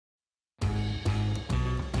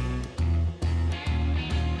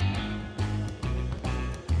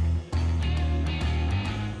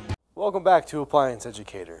Welcome back to Appliance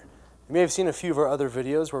Educator. You may have seen a few of our other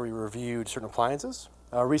videos where we reviewed certain appliances.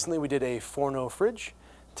 Recently we did a Forno fridge.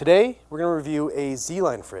 Today we're going to review a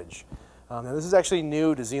ZLINE fridge. Now this is actually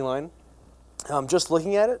new to ZLINE. Just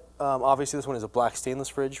looking at it, obviously this one is a black stainless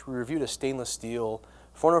fridge. We reviewed a stainless steel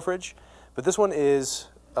Forno fridge, but this one is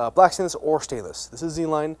black stainless or stainless. This is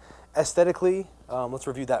ZLINE. Aesthetically, let's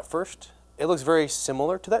review that first. It looks very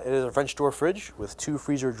similar to that. It is a French door fridge with 2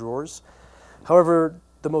 freezer drawers. However,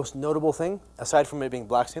 the most notable thing, aside from it being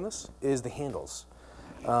black stainless, is the handles.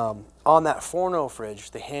 On that Forno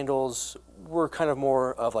fridge, the handles were kind of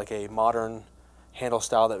more of like a modern handle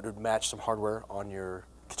style that would match some hardware on your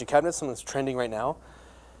kitchen cabinets, something that's trending right now.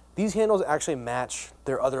 These handles actually match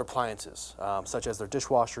their other appliances, such as their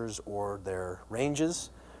dishwashers or their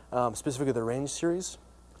ranges, specifically the range series.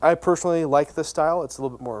 I personally like this style. It's a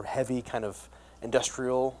little bit more heavy, kind of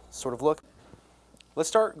industrial sort of look. Let's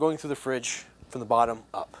start going through the fridge from the bottom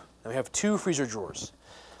up. Now we have 2 freezer drawers.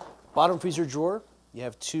 Bottom freezer drawer, you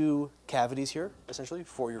have 2 cavities here, essentially,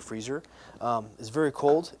 for your freezer. It's very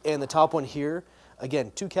cold. And the top one here,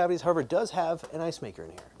 again, 2 cavities, however, it does have an ice maker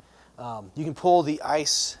in here. You can pull the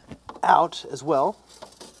ice out as well.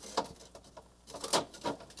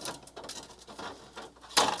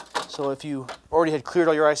 So if you already had cleared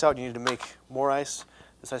all your ice out and you need to make more ice,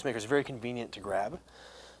 this ice maker is very convenient to grab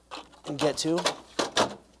and get to.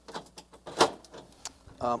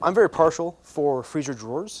 I'm very partial for freezer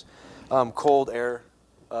drawers. Cold air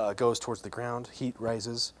goes towards the ground, heat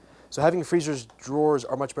rises. So having freezers drawers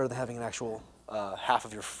are much better than having an actual half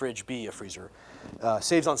of your fridge be a freezer.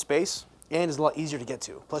 Saves on space and is a lot easier to get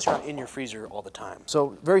to. Plus you're not in your freezer all the time.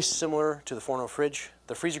 So very similar to the Forno fridge,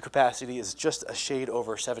 the freezer capacity is just a shade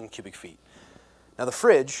over 7 cubic feet. Now the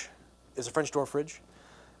fridge is a French door fridge.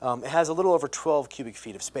 It has a little over 12 cubic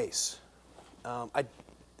feet of space.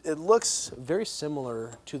 It looks very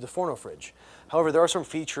similar to the Forno fridge. However, there are some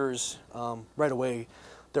features right away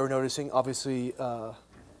that we're noticing. Obviously,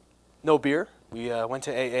 no beer. We went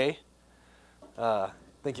to AA.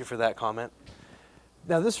 Thank you for that comment.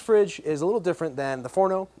 Now, this fridge is a little different than the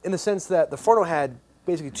Forno in the sense that the Forno had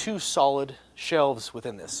basically 2 solid shelves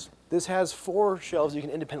within this. This has 4 shelves you can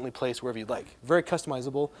independently place wherever you'd like. Very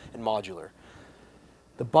customizable and modular.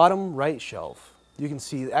 The bottom right shelf, you can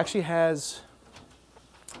see, it actually has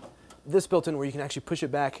this built in where you can actually push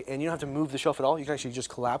it back and you don't have to move the shelf at all. You can actually just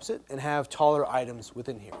collapse it and have taller items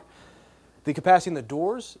within here. The capacity in the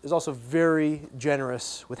doors is also very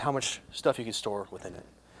generous with how much stuff you can store within it.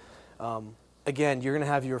 Again, you're going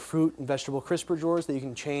to have your fruit and vegetable crisper drawers that you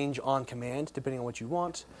can change on command depending on what you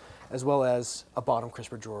want, as well as a bottom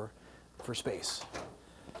crisper drawer for space.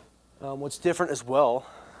 What's different as well,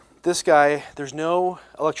 this guy, there's no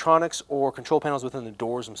electronics or control panels within the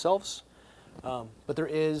doors themselves, but there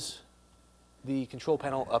is the control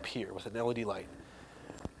panel up here with an LED light.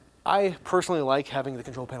 I personally like having the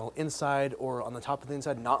control panel inside or on the top of the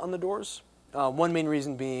inside, not on the doors. One main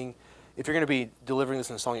reason being, if you're going to be delivering this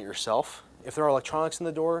and installing it yourself, if there are electronics in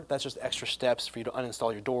the door, that's just extra steps for you to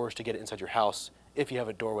uninstall your doors to get it inside your house if you have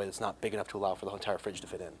a doorway that's not big enough to allow for the entire fridge to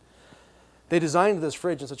fit in. They designed this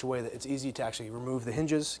fridge in such a way that it's easy to actually remove the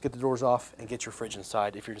hinges, get the doors off, and get your fridge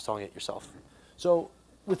inside if you're installing it yourself. So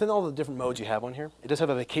within all the different modes you have on here, it does have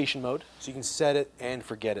a vacation mode, so you can set it and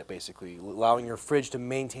forget it basically, allowing your fridge to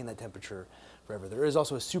maintain that temperature forever. There is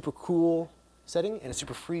also a super cool setting and a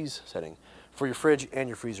super freeze setting for your fridge and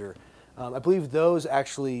your freezer. I believe those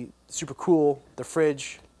actually super cool the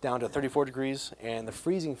fridge down to 34 degrees, and the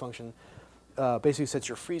freezing function basically sets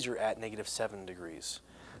your freezer at -7 degrees.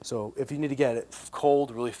 So if you need to get it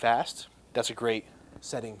cold really fast, that's a great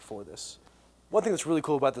setting for this. One thing that's really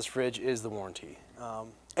cool about this fridge is the warranty.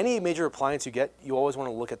 Any major appliance you get, you always want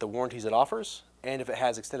to look at the warranties it offers and if it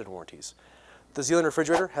has extended warranties. The ZLINE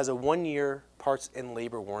Refrigerator has a 1-year parts and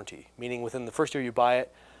labor warranty, meaning within the first year you buy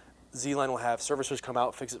it, ZLINE will have servicers come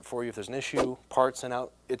out, fix it for you if there's an issue, parts sent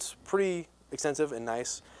out. It's pretty extensive and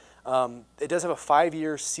nice. It does have a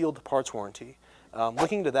 5-year sealed parts warranty.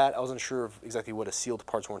 Looking into that, I wasn't sure of exactly what a sealed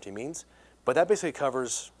parts warranty means, but that basically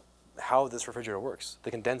covers how this refrigerator works.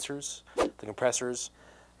 The condensers, the compressors,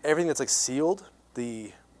 everything that's like sealed,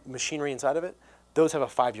 the machinery inside of it, those have a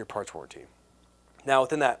 5-year parts warranty. Now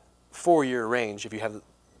within that 4-year range, if you have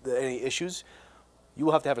any issues, you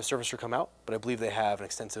will have to have a servicer come out, but I believe they have an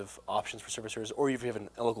extensive options for servicers, or if you have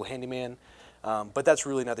a local handyman, but that's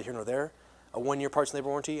really neither here nor there. A 1-year parts and labor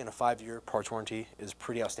warranty and a 5-year parts warranty is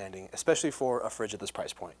pretty outstanding, especially for a fridge at this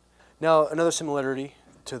price point. Now another similarity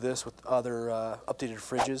to this with other updated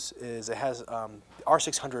fridges is it has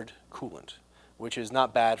R600 coolant, which is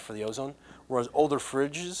not bad for the ozone, whereas older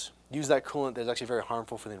fridges use that coolant that's actually very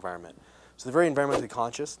harmful for the environment. So they're very environmentally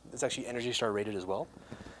conscious. It's actually Energy Star rated as well.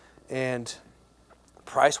 And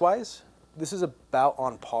price-wise, this is about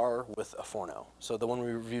on par with a Forno. So the one we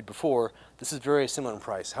reviewed before, this is very similar in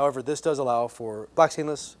price. However, this does allow for black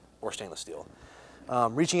stainless or stainless steel.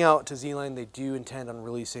 Reaching out to ZLINE, they do intend on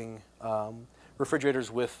releasing refrigerators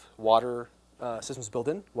with water systems built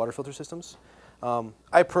in, water filter systems.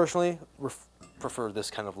 I personally prefer this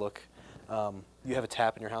kind of look. You have a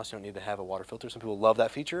tap in your house, you don't need to have a water filter. Some people love that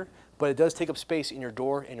feature, but it does take up space in your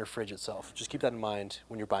door and your fridge itself. Just keep that in mind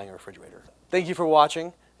when you're buying a refrigerator. Thank you for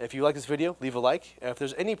watching. If you like this video, leave a like. If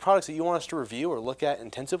there's any products that you want us to review or look at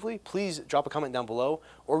intensively, please drop a comment down below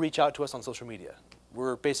or reach out to us on social media.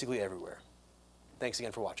 We're basically everywhere. Thanks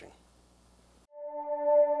again for watching.